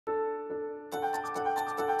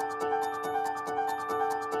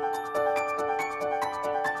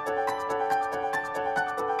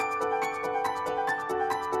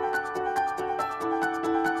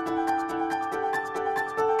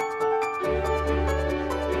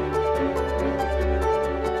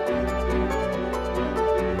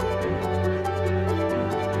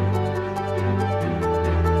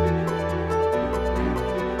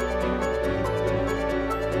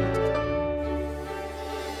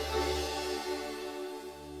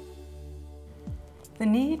The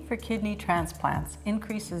need for kidney transplants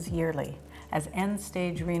increases yearly as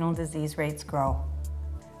end-stage renal disease rates grow.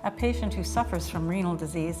 A patient who suffers from renal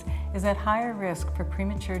disease is at higher risk for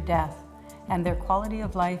premature death, and their quality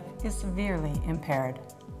of life is severely impaired.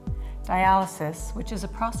 Dialysis, which is a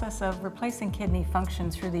process of replacing kidney function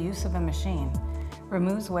through the use of a machine,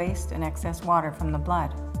 removes waste and excess water from the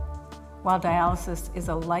blood. While dialysis is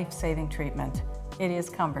a life-saving treatment, it is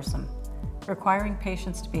cumbersome, requiring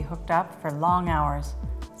patients to be hooked up for long hours,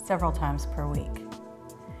 several times per week.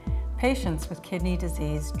 Patients with kidney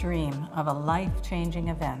disease dream of a life-changing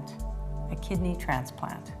event, a kidney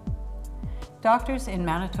transplant. Doctors in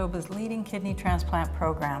Manitoba's leading kidney transplant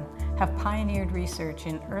program have pioneered research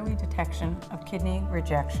in early detection of kidney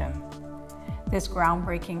rejection. This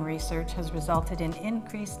groundbreaking research has resulted in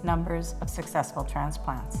increased numbers of successful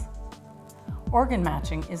transplants. Organ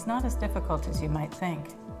matching is not as difficult as you might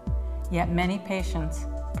think. Yet many patients,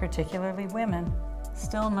 particularly women,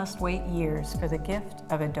 still must wait years for the gift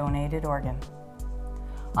of a donated organ.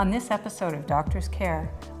 On this episode of Doctor's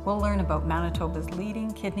Care, we'll learn about Manitoba's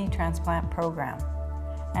leading kidney transplant program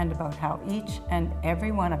and about how each and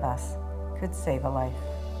every one of us could save a life.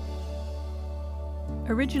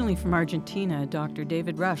 Originally from Argentina, Dr.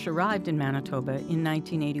 David Rush arrived in Manitoba in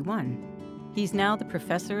 1981. He's now the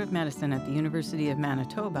professor of medicine at the University of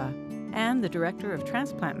Manitoba and the director of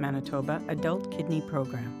Transplant Manitoba Adult Kidney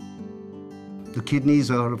Program. The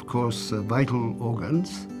kidneys are, of course, vital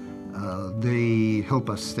organs. They help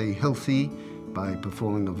us stay healthy by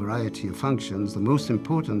performing a variety of functions, the most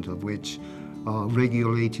important of which are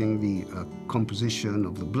regulating the composition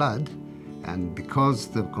of the blood. And because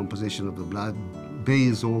the composition of the blood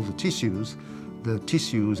bathes all the tissues,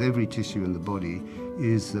 every tissue in the body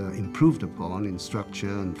is improved upon in structure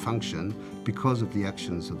and function because of the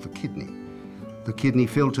actions of the kidney. The kidney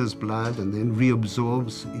filters blood and then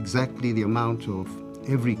reabsorbs exactly the amount of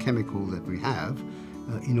every chemical that we have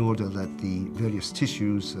in order that the various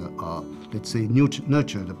tissues are, let's say,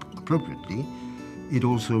 nurtured appropriately. It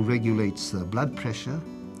also regulates blood pressure.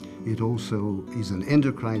 It also is an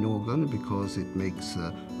endocrine organ because it makes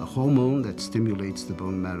a hormone that stimulates the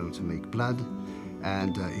bone marrow to make blood.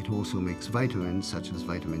 And it also makes vitamins such as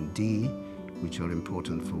vitamin D, which are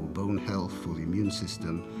important for bone health, for the immune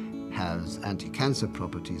system, has anti-cancer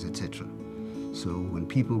properties, etc. So when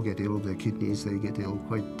people get ill of their kidneys, they get ill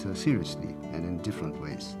quite seriously and in different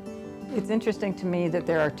ways. It's interesting to me that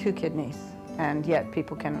there are two kidneys, and yet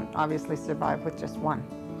people can obviously survive with just one.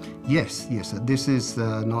 Yes. This is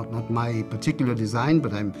not my particular design,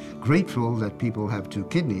 but I'm grateful that people have two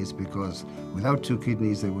kidneys, because without two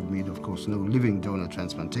kidneys, there would mean, of course, no living donor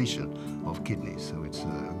transplantation of kidneys. So it's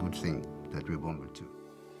a good thing that we're born with two.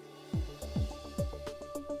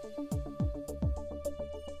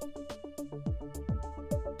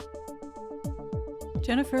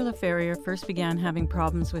 Jennifer LaFerrier first began having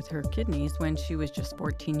problems with her kidneys when she was just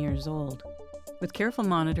 14 years old. With careful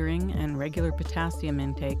monitoring and regular potassium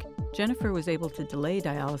intake, Jennifer was able to delay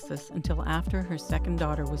dialysis until after her second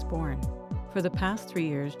daughter was born. For the past 3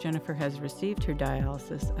 years, Jennifer has received her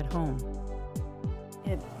dialysis at home.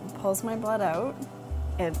 It pulls my blood out.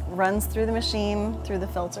 It runs through the machine, through the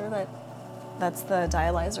filter that's the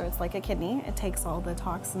dialyzer. It's like a kidney. It takes all the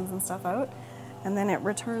toxins and stuff out, and then it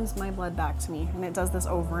returns my blood back to me. And it does this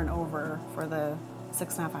over and over for the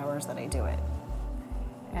 6.5 hours that I do it.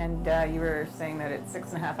 And you were saying that it's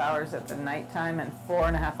 6.5 hours at the nighttime and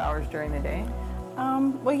 4.5 hours during the day?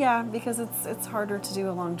 Well, yeah, because it's harder to do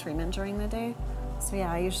a long treatment during the day. So yeah,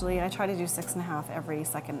 I try to do 6.5 every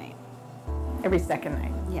second night. Every second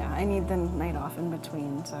night? Yeah, I need the night off in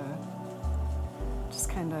between to just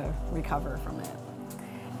kind of recover from it.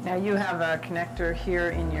 Now you have a connector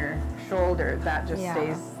here in your shoulder that just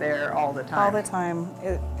stays there all the time? All the time.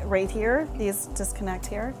 Right here, these disconnect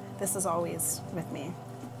here. This is always with me.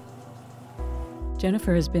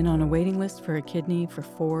 Jennifer has been on a waiting list for a kidney for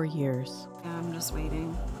 4 years. Yeah, I'm just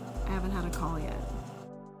waiting. I haven't had a call yet.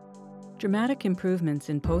 Dramatic improvements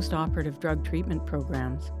in post-operative drug treatment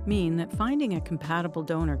programs mean that finding a compatible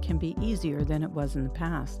donor can be easier than it was in the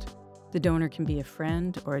past. The donor can be a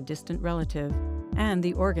friend or a distant relative, and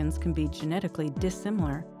the organs can be genetically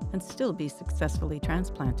dissimilar and still be successfully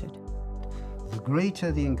transplanted. The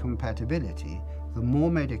greater the incompatibility, the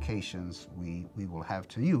more medications we will have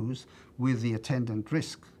to use, with the attendant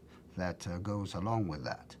risk that goes along with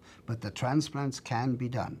that. But the transplants can be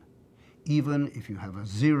done. Even if you have a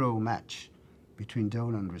zero match between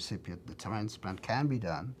donor and recipient, the transplant can be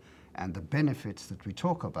done, and the benefits that we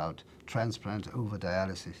talk about, transplant over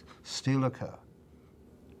dialysis, still occur.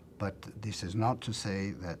 But this is not to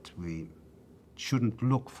say that we shouldn't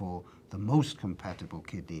look for the most compatible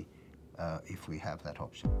kidney if we have that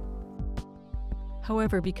option.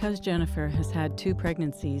 However, because Jennifer has had 2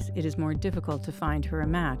 pregnancies, it is more difficult to find her a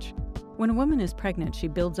match. When a woman is pregnant, she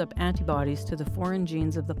builds up antibodies to the foreign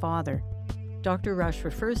genes of the father. Dr. Rush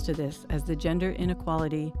refers to this as the gender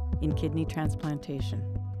inequality in kidney transplantation.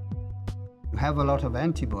 You have a lot of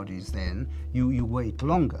antibodies then, you wait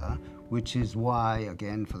longer, which is why,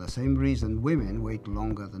 again, for the same reason, women wait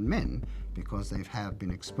longer than men, because they have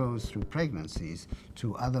been exposed through pregnancies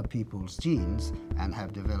to other people's genes and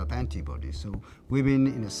have developed antibodies. So women,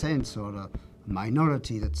 in a sense, are a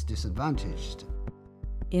minority that's disadvantaged.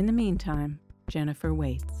 In the meantime, Jennifer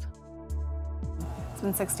waits. It's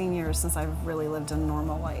been 16 years since I've really lived a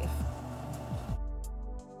normal life.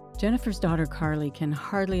 Jennifer's daughter Carly can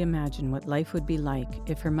hardly imagine what life would be like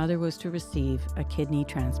if her mother was to receive a kidney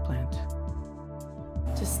transplant.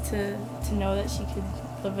 Just to know that she could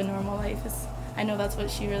live a normal life, I know that's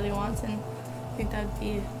what she really wants, and I think that would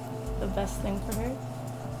be the best thing for her.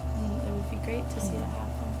 And it would be great to see that happen.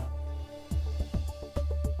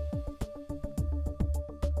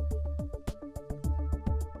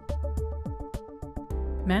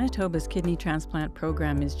 Manitoba's kidney transplant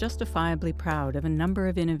program is justifiably proud of a number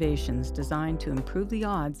of innovations designed to improve the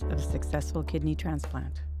odds of a successful kidney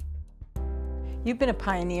transplant. You've been a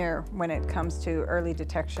pioneer when it comes to early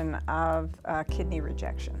detection of kidney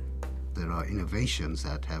rejection. There are innovations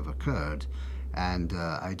that have occurred, and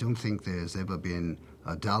I don't think there's ever been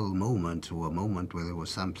a dull moment or a moment where there was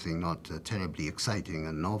something not terribly exciting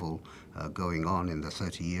and novel going on in the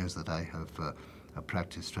 30 years that I have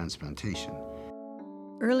practiced transplantation.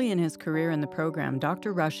 Early in his career in the program,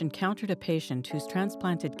 Dr. Rush encountered a patient whose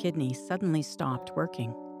transplanted kidney suddenly stopped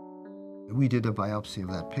working. We did a biopsy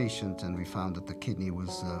of that patient, and we found that the kidney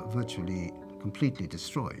was virtually completely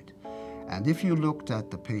destroyed. And if you looked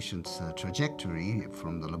at the patient's trajectory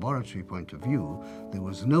from the laboratory point of view, there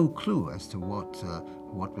was no clue as to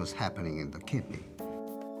what was happening in the kidney.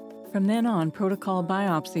 From then on, protocol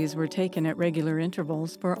biopsies were taken at regular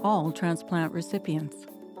intervals for all transplant recipients.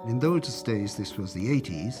 In those days, this was the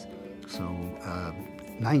 80s, so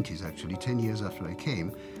 90s actually, 10 years after I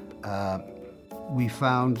came, we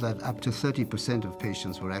found that up to 30% of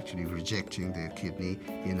patients were actually rejecting their kidney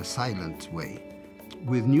in a silent way.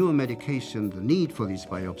 With newer medication, the need for these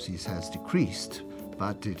biopsies has decreased,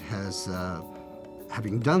 but it has,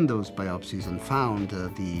 having done those biopsies and found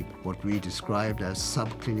what we described as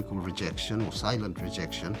subclinical rejection or silent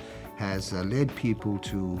rejection, has led people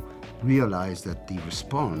to realize that the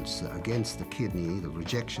response against the kidney, the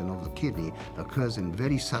rejection of the kidney, occurs in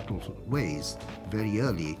very subtle ways, very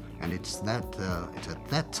early, and it's at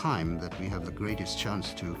that time that we have the greatest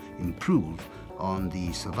chance to improve on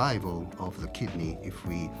the survival of the kidney if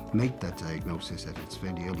we make that diagnosis at its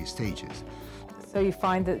very early stages. So you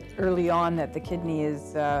find that early on that the kidney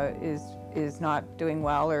is not doing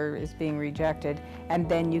well or is being rejected, and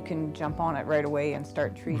then you can jump on it right away and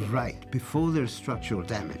start treating it. Right, before there's structural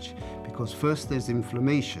damage, because first there's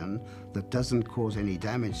inflammation that doesn't cause any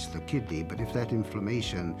damage to the kidney, but if that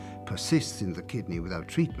inflammation persists in the kidney without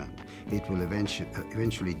treatment, it will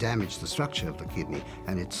eventually damage the structure of the kidney,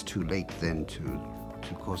 and it's too late then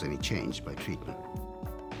to cause any change by treatment.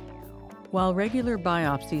 While regular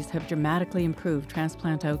biopsies have dramatically improved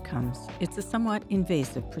transplant outcomes, it's a somewhat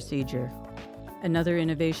invasive procedure. Another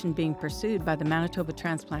innovation being pursued by the Manitoba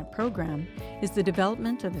Transplant Program is the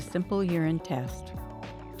development of a simple urine test.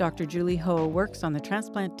 Dr. Julie Ho works on the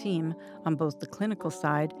transplant team on both the clinical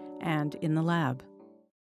side and in the lab.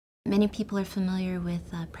 Many people are familiar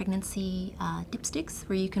with pregnancy dipsticks,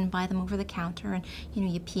 where you can buy them over the counter, and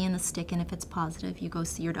you pee in the stick, and if it's positive, you go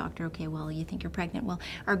see your doctor. Okay, well, you think you're pregnant. Well,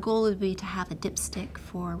 our goal would be to have a dipstick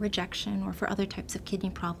for rejection or for other types of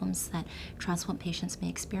kidney problems that transplant patients may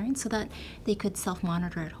experience, so that they could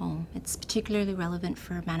self-monitor at home. It's particularly relevant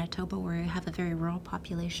for Manitoba, where we have a very rural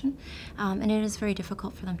population, and it is very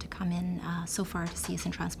difficult for them to come in so far to see us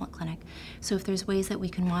in transplant clinic. So if there's ways that we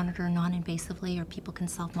can monitor non-invasively, or people can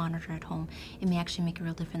self-monitor at home, it may actually make a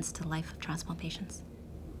real difference to the life of transplant patients.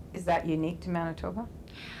 Is that unique to Manitoba?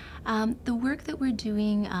 The work that we're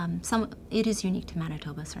doing, it is unique to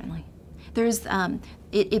Manitoba, certainly. There's,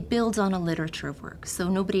 it builds on a literature of work, so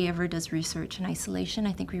nobody ever does research in isolation.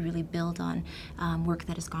 I think we really build on work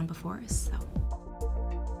that has gone before us.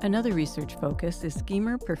 So. Another research focus is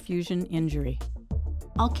ischemic perfusion injury.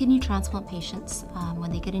 All kidney transplant patients,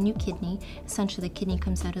 when they get a new kidney, essentially the kidney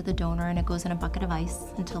comes out of the donor and it goes in a bucket of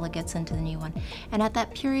ice until it gets into the new one. And at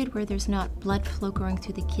that period where there's not blood flow going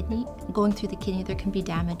through the kidney, there can be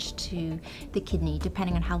damage to the kidney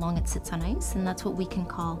depending on how long it sits on ice, and that's what we can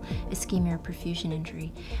call ischemia or perfusion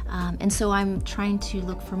injury. And so I'm trying to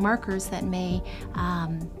look for markers that may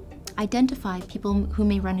identify people who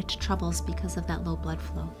may run into troubles because of that low blood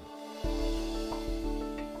flow.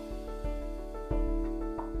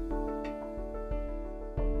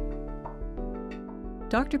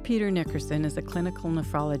 Dr. Peter Nickerson is a clinical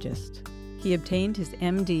nephrologist. He obtained his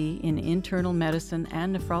MD in internal medicine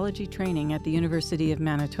and nephrology training at the University of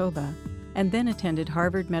Manitoba, and then attended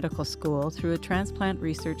Harvard Medical School through a transplant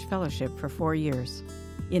research fellowship for 4 years.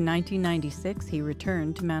 In 1996, he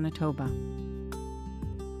returned to Manitoba.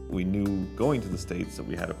 We knew going to the States that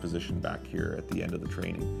we had a position back here at the end of the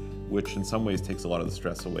training, which in some ways takes a lot of the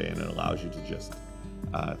stress away and it allows you to just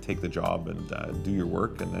take the job and do your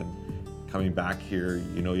work, and then coming back here,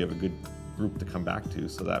 you know you have a good group to come back to,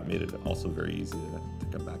 so that made it also very easy to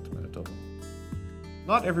come back to Manitoba.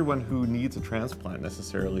 Not everyone who needs a transplant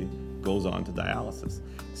necessarily goes on to dialysis.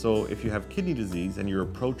 So if you have kidney disease and you're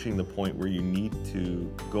approaching the point where you need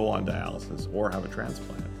to go on dialysis or have a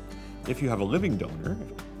transplant, if you have a living donor,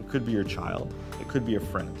 it could be your child, it could be a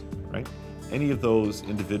friend, right? Any of those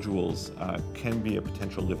individuals can be a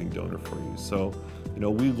potential living donor for you. So, you know,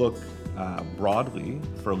 we look broadly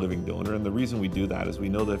for a living donor, and the reason we do that is we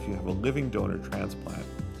know that if you have a living donor transplant,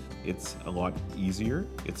 it's a lot easier.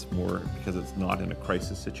 It's more because it's not in a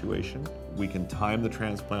crisis situation. We can time the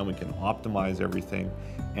transplant, we can optimize everything,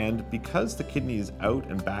 and because the kidney is out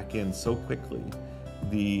and back in so quickly,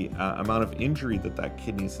 the amount of injury that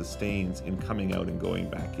kidney sustains in coming out and going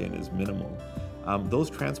back in is minimal.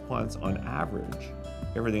 Those transplants on average,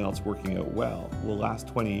 everything else working out well, will last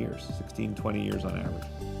 20 years, 16, 20 years on average.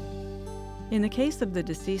 In the case of the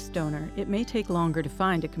deceased donor, it may take longer to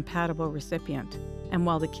find a compatible recipient, and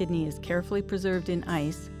while the kidney is carefully preserved in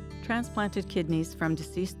ice, transplanted kidneys from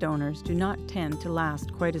deceased donors do not tend to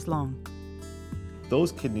last quite as long.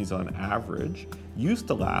 Those kidneys on average used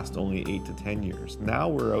to last only 8 to 10 years. Now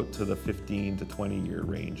we're out to the 15 to 20 year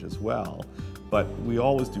range as well, but we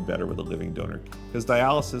always do better with a living donor, because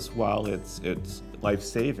dialysis, while it's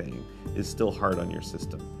life-saving, is still hard on your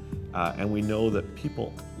system. And we know that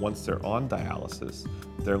people, once they're on dialysis,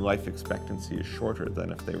 their life expectancy is shorter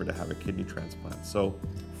than if they were to have a kidney transplant. So,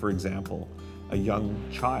 for example, a young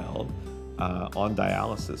child on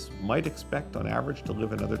dialysis might expect on average to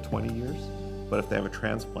live another 20 years, but if they have a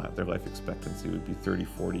transplant, their life expectancy would be 30,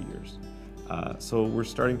 40 years. So we're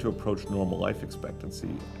starting to approach normal life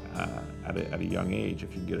expectancy at a young age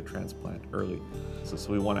if you can get a transplant early. So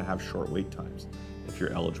we want to have short wait times if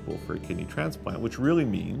you're eligible for a kidney transplant, which really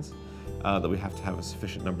means that we have to have a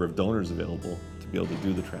sufficient number of donors available to be able to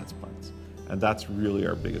do the transplants. And that's really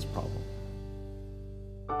our biggest problem.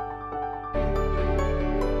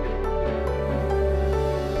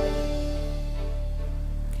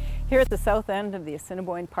 Here at the south end of the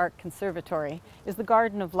Assiniboine Park Conservatory is the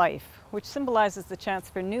Garden of Life, which symbolizes the chance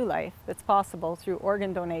for new life that's possible through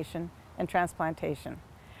organ donation and transplantation.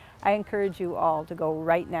 I encourage you all to go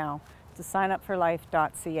right now to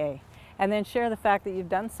signupforlife.ca and then share the fact that you've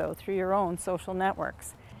done so through your own social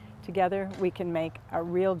networks. Together we can make a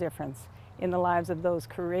real difference in the lives of those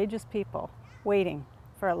courageous people waiting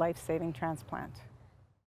for a life-saving transplant.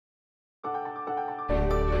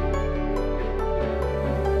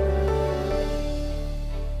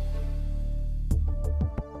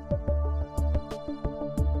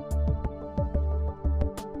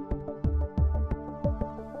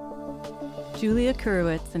 Julia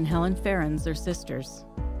Kurowitz and Helen Ferrens are sisters.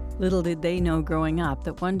 Little did they know growing up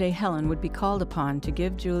that one day Helen would be called upon to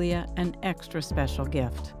give Julia an extra special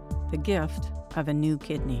gift, the gift of a new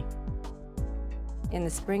kidney. In the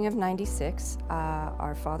spring of '96,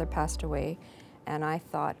 our father passed away, and I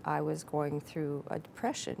thought I was going through a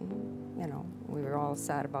depression. You know, we were all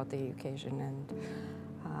sad about the occasion,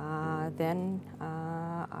 and then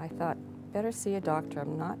I thought, better see a doctor.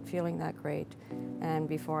 I'm not feeling that great. And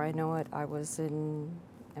before I know it, I was in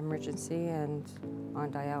emergency and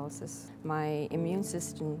on dialysis. My immune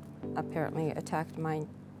system apparently attacked my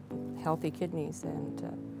healthy kidneys, and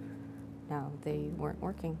now they weren't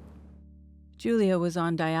working. Julia was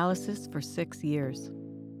on dialysis for 6 years.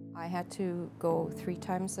 I had to go 3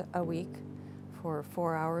 times a week for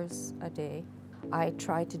 4 hours a day. I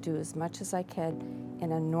tried to do as much as I could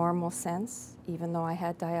in a normal sense, even though I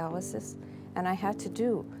had dialysis, and I had to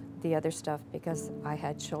do the other stuff because I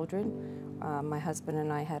had children. My husband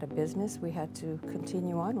and I had a business. We had to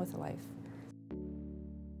continue on with life.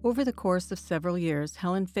 Over the course of several years,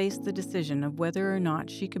 Helen faced the decision of whether or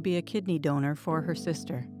not she could be a kidney donor for her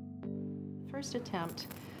sister. First attempt,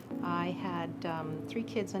 I had 3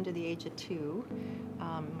 kids under the age of 2.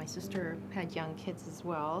 My sister had young kids as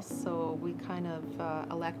well, so we kind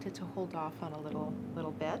of elected to hold off on a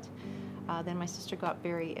little bit. Then my sister got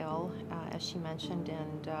very ill, as she mentioned,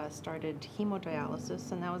 and started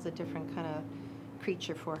hemodialysis, and that was a different kind of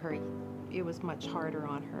creature for her. It was much harder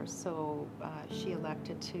on her, so she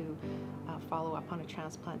elected to follow up on a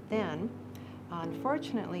transplant then.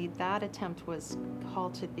 Unfortunately, that attempt was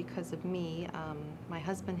halted because of me. My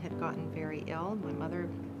husband had gotten very ill. My mother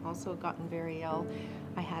also had gotten very ill.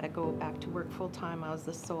 I had to go back to work full-time. I was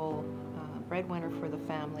the sole breadwinner for the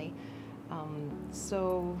family.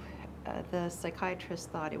 So the psychiatrist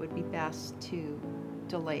thought it would be best to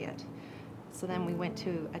delay it. So then we went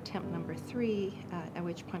to attempt number 3, at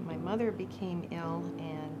which point my mother became ill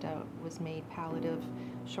and was made palliative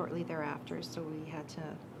shortly thereafter, so we had to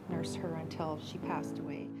nurse her until she passed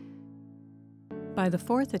away. By the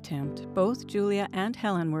 4th attempt, both Julia and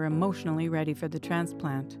Helen were emotionally ready for the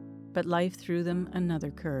transplant, but life threw them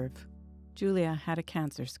another curve. Julia had a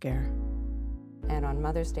cancer scare. And on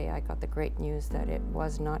Mother's Day, I got the great news that it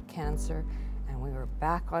was not cancer, and we were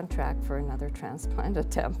back on track for another transplant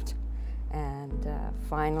attempt. And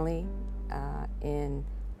finally, in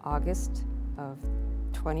August of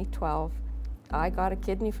 2012, I got a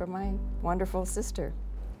kidney from my wonderful sister.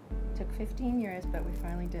 It took 15 years, but we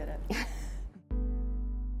finally did it.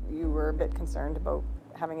 You were a bit concerned about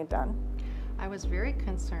having it done? I was very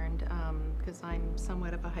concerned because I'm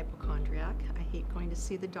somewhat of a hypochondriac. I hate going to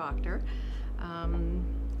see the doctor.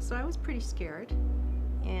 So I was pretty scared.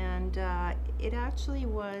 And it actually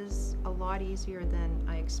was a lot easier than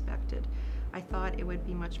I expected. I thought it would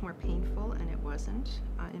be much more painful, and it wasn't.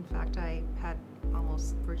 In fact, I had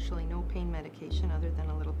almost virtually no pain medication other than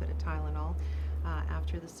a little bit of Tylenol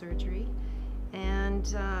after the surgery. And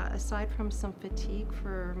aside from some fatigue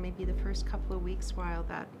for maybe the first couple of weeks while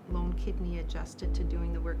that lone kidney adjusted to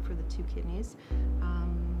doing the work for the 2 kidneys,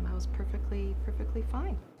 I was perfectly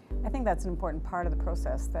fine. I think that's an important part of the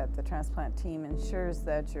process, that the transplant team ensures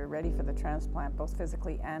that you're ready for the transplant, both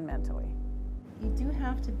physically and mentally. You do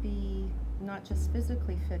have to be not just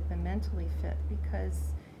physically fit, but mentally fit,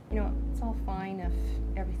 because, you know, it's all fine if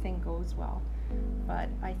everything goes well. But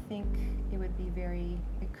I think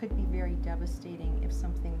it could be very devastating if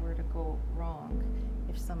something were to go wrong,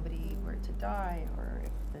 if somebody were to die, or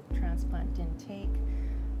if the transplant didn't take.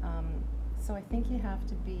 So I think you have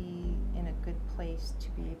to be in a good place to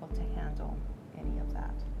be able to handle any of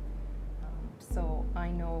that. So I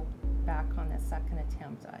know back on the second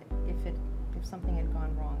attempt, if something had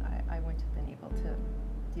gone wrong, I wouldn't have been able to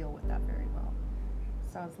deal with that very well.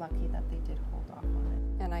 So I was lucky that they did hold off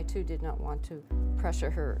on it. And I too did not want to pressure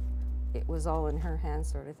her. It was all in her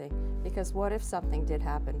hands, sort of thing. Because what if something did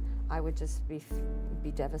happen? I would just be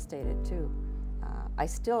devastated too. I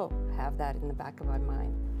still have that in the back of my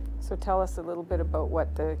mind. So tell us a little bit about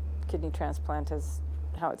what the kidney transplant has,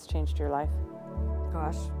 how it's changed your life.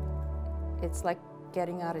 Gosh, it's like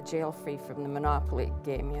getting out of jail free from the Monopoly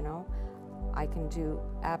game, you know? I can do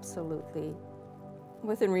absolutely,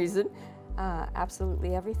 within reason,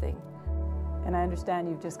 absolutely everything. And I understand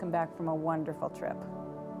you've just come back from a wonderful trip.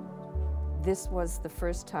 This was the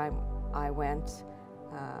first time I went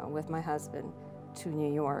with my husband to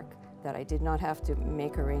New York that I did not have to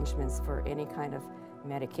make arrangements for any kind of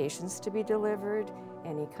medications to be delivered,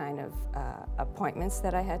 any kind of appointments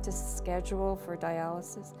that I had to schedule for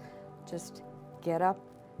dialysis. Just get up,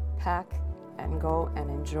 pack, and go and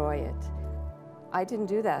enjoy it. I didn't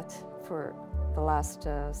do that for the last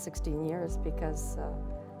 16 years because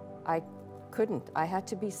I couldn't. I had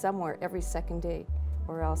to be somewhere every second day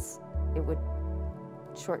or else it would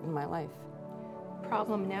shorten my life.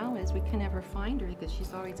 Problem now is we can never find her because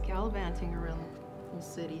she's always gallivanting around the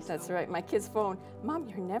city. So. That's right. My kids phone, Mom,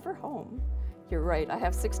 you're never home. You're right. I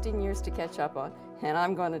have 16 years to catch up on, and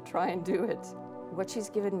I'm going to try and do it. What she's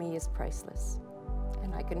given me is priceless,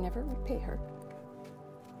 and I can never repay her.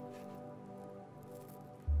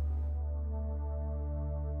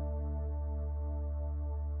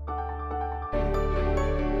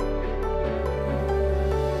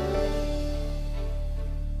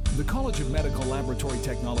 The College of Medical Laboratory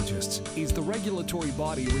Technologists is the regulatory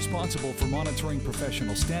body responsible for monitoring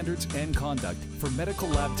professional standards and conduct for medical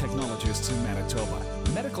lab technologists in Manitoba.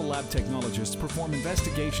 Medical lab technologists perform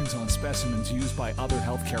investigations on specimens used by other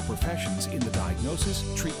healthcare professions in the diagnosis,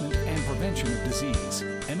 treatment, and prevention of disease.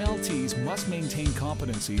 MLTs must maintain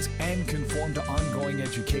competencies and conform to ongoing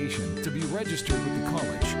education to be registered with the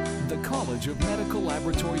college. The College of Medical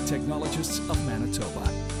Laboratory Technologists of Manitoba.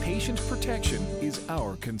 Patient protection is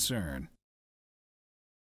our concern.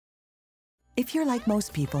 If you're like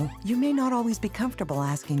most people, you may not always be comfortable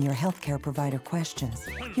asking your healthcare provider questions.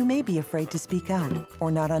 You may be afraid to speak out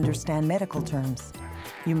or not understand medical terms.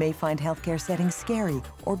 You may find healthcare settings scary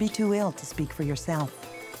or be too ill to speak for yourself.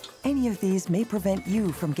 Any of these may prevent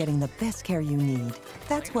you from getting the best care you need.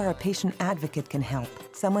 That's where a patient advocate can help,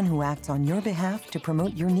 someone who acts on your behalf to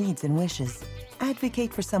promote your needs and wishes.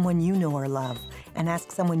 Advocate for someone you know or love, and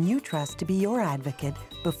ask someone you trust to be your advocate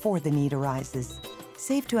before the need arises.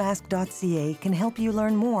 SafeToAsk.ca can help you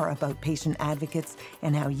learn more about patient advocates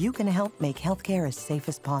and how you can help make healthcare as safe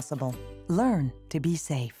as possible. Learn to be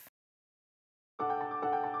safe.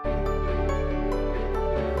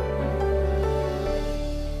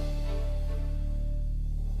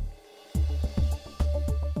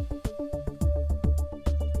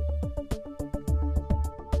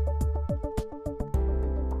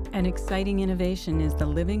 An exciting innovation is the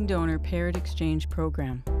Living Donor Paired Exchange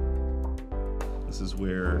Program. This is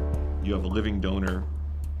where you have a living donor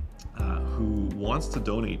who wants to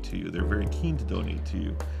donate to you. They're very keen to donate to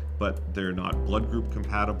you, but they're not blood group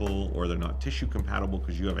compatible or they're not tissue compatible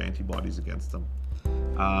because you have antibodies against them.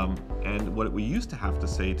 And what we used to have to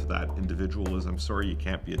say to that individual is, I'm sorry, you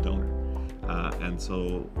can't be a donor. And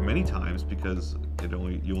so many times, because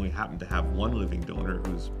you only happen to have one living donor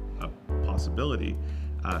who's a possibility,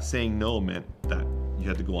 saying no meant that you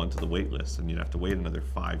had to go onto the wait list and you'd have to wait another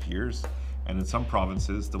 5 years. And in some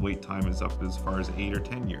provinces, the wait time is up as far as 8 or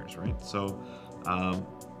 10 years, right? So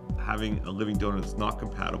having a living donor that's not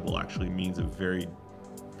compatible actually means a very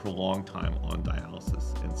prolonged time on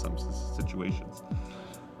dialysis in some situations.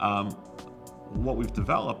 What we've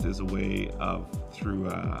developed is a way of, through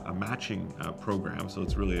a matching program, so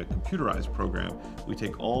it's really a computerized program, we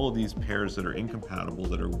take all of these pairs that are incompatible,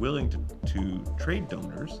 that are willing to trade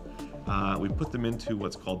donors, we put them into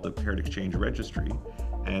what's called the Paired Exchange Registry,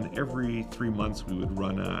 and every 3 months we would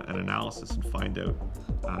run an analysis and find out,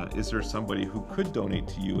 is there somebody who could donate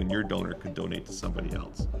to you and your donor could donate to somebody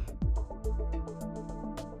else.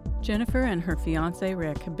 Jennifer and her fiancé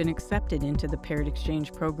Rick have been accepted into the Paired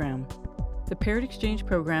Exchange Program. The Paired Exchange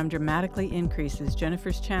Program dramatically increases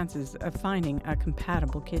Jennifer's chances of finding a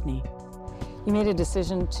compatible kidney. You made a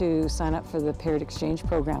decision to sign up for the Paired Exchange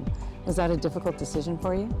Program. Was that a difficult decision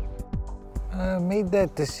for you? Made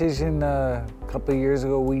that decision a couple of years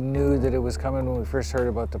ago. We knew that it was coming when we first heard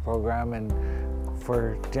about the program, and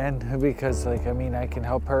for Jen, because I can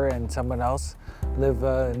help her and someone else live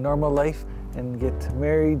a normal life and get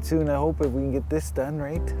married soon, I hope, if we can get this done,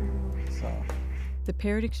 right? So. The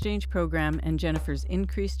Paired Exchange Program and Jennifer's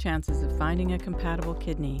increased chances of finding a compatible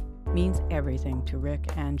kidney means everything to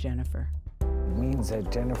Rick and Jennifer. It means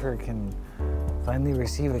that Jennifer can finally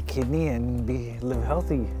receive a kidney and live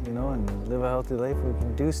healthy, and live a healthy life. We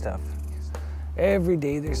can do stuff. Every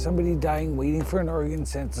day there's somebody dying, waiting for an organ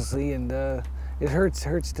senselessly, and it hurts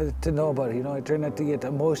to know about it. I try not to get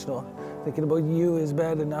emotional. Thinking about you is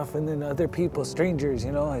bad enough, and then other people, strangers,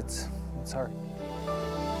 it's hard.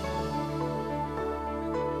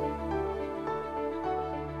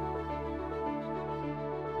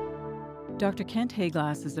 Dr. Kent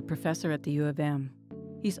Hayglass is a professor at the U of M.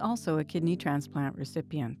 He's also a kidney transplant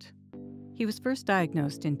recipient. He was first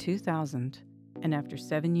diagnosed in 2000, and after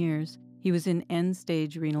 7 years, he was in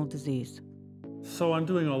end-stage renal disease. So I'm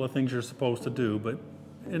doing all the things you're supposed to do, but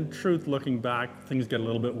in truth, looking back, things get a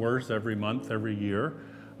little bit worse every month, every year.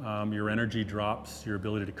 Your energy drops, your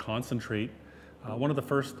ability to concentrate. One of the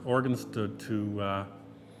first organs to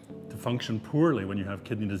function poorly when you have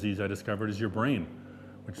kidney disease, I discovered, is your brain,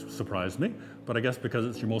 which surprised me. But I guess because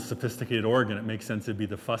it's your most sophisticated organ, it makes sense to be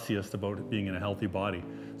the fussiest about it being in a healthy body.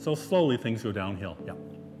 So slowly things go downhill, yeah.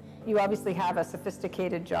 You obviously have a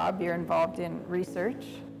sophisticated job. You're involved in research.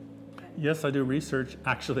 Yes, I do research,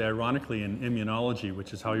 actually, ironically, in immunology,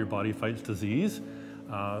 which is how your body fights disease.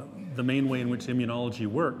 The main way in which immunology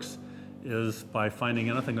works is by finding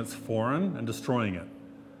anything that's foreign and destroying it.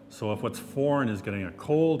 So if what's foreign is getting a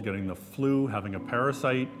cold, getting the flu, having a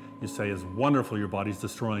parasite, you say is wonderful, your body's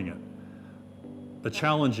destroying it. The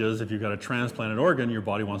challenge is if you've got a transplanted organ, your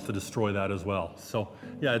body wants to destroy that as well. So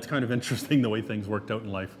yeah, it's kind of interesting the way things worked out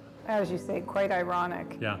in life. As you say, quite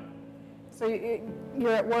ironic. Yeah. So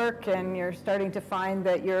you're at work and you're starting to find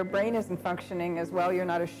that your brain isn't functioning as well. You're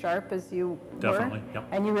not as sharp as you Definitely, were. yeah.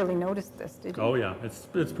 And you really noticed this, did you? Oh yeah,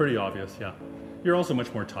 it's pretty obvious, yeah. You're also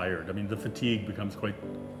much more tired. I mean, the fatigue becomes quite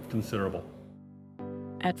considerable.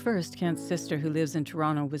 At first, Kent's sister, who lives in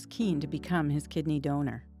Toronto, was keen to become his kidney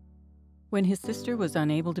donor. When his sister was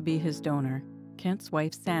unable to be his donor, Kent's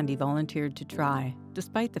wife Sandy volunteered to try,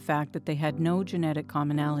 despite the fact that they had no genetic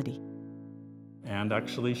commonality. And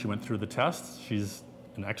actually, she went through the tests. She's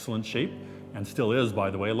in excellent shape, and still is, by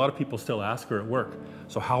the way. A lot of people still ask her at work,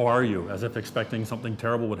 so how are you? As if expecting something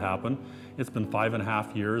terrible would happen. It's been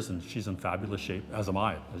 5.5 years, and she's in fabulous shape, as am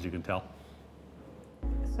I, as you can tell.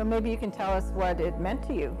 So maybe you can tell us what it meant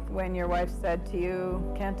to you when your wife said to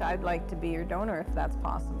you, Kent, I'd like to be your donor if that's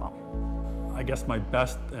possible. I guess my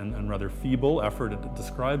best and rather feeble effort at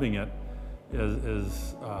describing it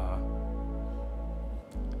is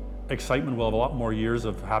excitement. We'll have a lot more years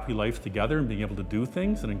of happy life together and being able to do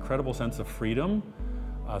things, an incredible sense of freedom,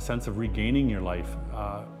 a sense of regaining your life.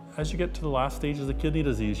 As you get to the last stages of kidney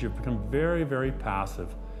disease, you've become very, very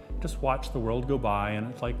passive. Just watch the world go by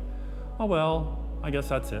and it's like, oh well, I guess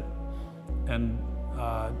that's it. And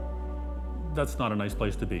that's not a nice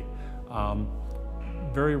place to be.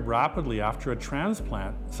 Very rapidly after a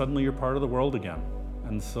transplant, suddenly you're part of the world again.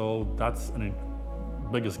 And so that's the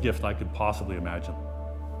biggest gift I could possibly imagine.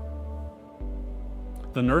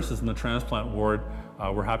 The nurses in the transplant ward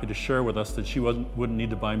were happy to share with us that she wouldn't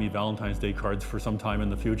need to buy me Valentine's Day cards for some time in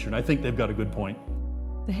the future, and I think they've got a good point.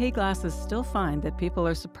 The Hay Glasses still find that people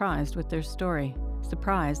are surprised with their story,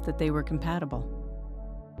 surprised that they were compatible.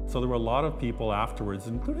 So there were a lot of people afterwards,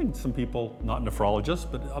 including some people, not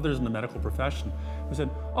nephrologists, but others in the medical profession, who said,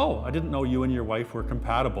 oh, I didn't know you and your wife were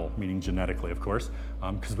compatible, meaning genetically, of course,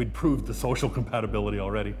 because we'd proved the social compatibility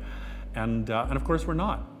already. And of course, we're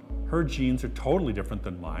not. Her genes are totally different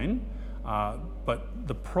than mine, but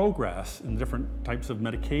the progress in different types of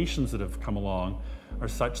medications that have come along are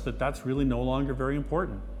such that that's really no longer very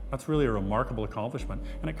important. That's really a remarkable accomplishment,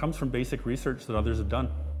 and it comes from basic research that others have done.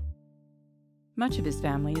 Much of his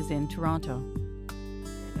family is in Toronto.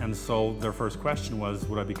 And so their first question was,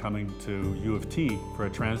 would I be coming to U of T for a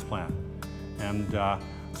transplant? And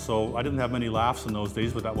so I didn't have many laughs in those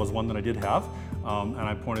days, but that was one that I did have. And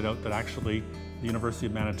I pointed out that actually the University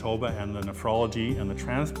of Manitoba and the Nephrology and the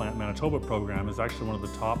Transplant Manitoba program is actually one of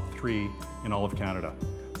the top 3 in all of Canada.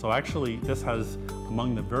 So actually this has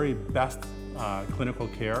among the very best clinical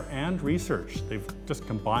care and research. They've just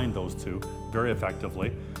combined those two very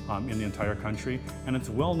effectively in the entire country, and it's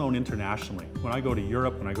well known internationally. When I go to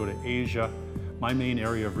Europe, when I go to Asia, my main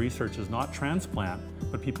area of research is not transplant,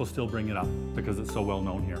 but people still bring it up because it's so well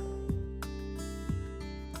known here.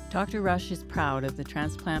 Dr. Rush is proud of the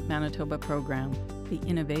Transplant Manitoba program, the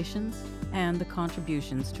innovations, and the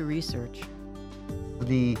contributions to research.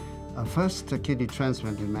 The first kidney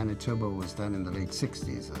transplant in Manitoba was done in the late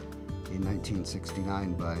 60s. In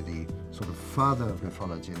 1969 by the sort of father of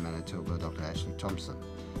nephrology in Manitoba, Dr. Ashley Thompson.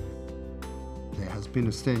 There has been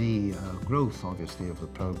a steady growth, obviously, of the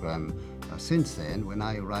program since then. When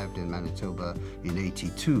I arrived in Manitoba in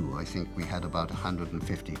 '82, I think we had about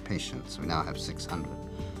 150 patients. We now have 600.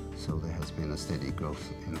 So there has been a steady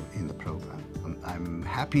growth in the program. I'm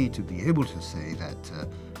happy to be able to say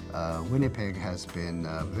that Winnipeg has been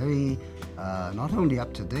very, not only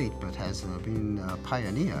up to date, but has been a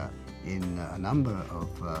pioneer in a number of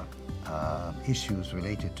issues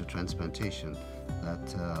related to transplantation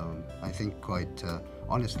that I think quite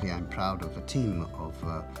honestly I'm proud of the team of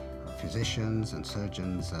physicians and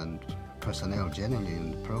surgeons and personnel generally in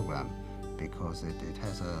the program because it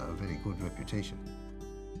has a very good reputation.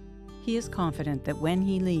 He is confident that when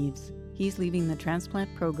he leaves, he's leaving the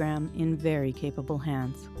transplant program in very capable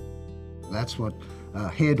hands. That's what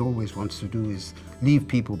HEAD always wants to do, is leave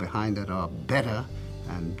people behind that are better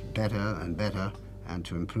and better and better, and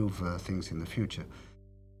to improve things in the future.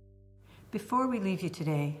 Before we leave you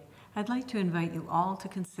today, I'd like to invite you all to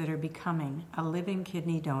consider becoming a living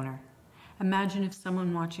kidney donor. Imagine if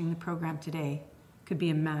someone watching the program today could be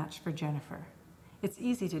a match for Jennifer. It's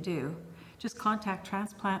easy to do. Just contact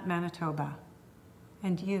Transplant Manitoba,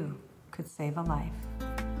 and you could save a life.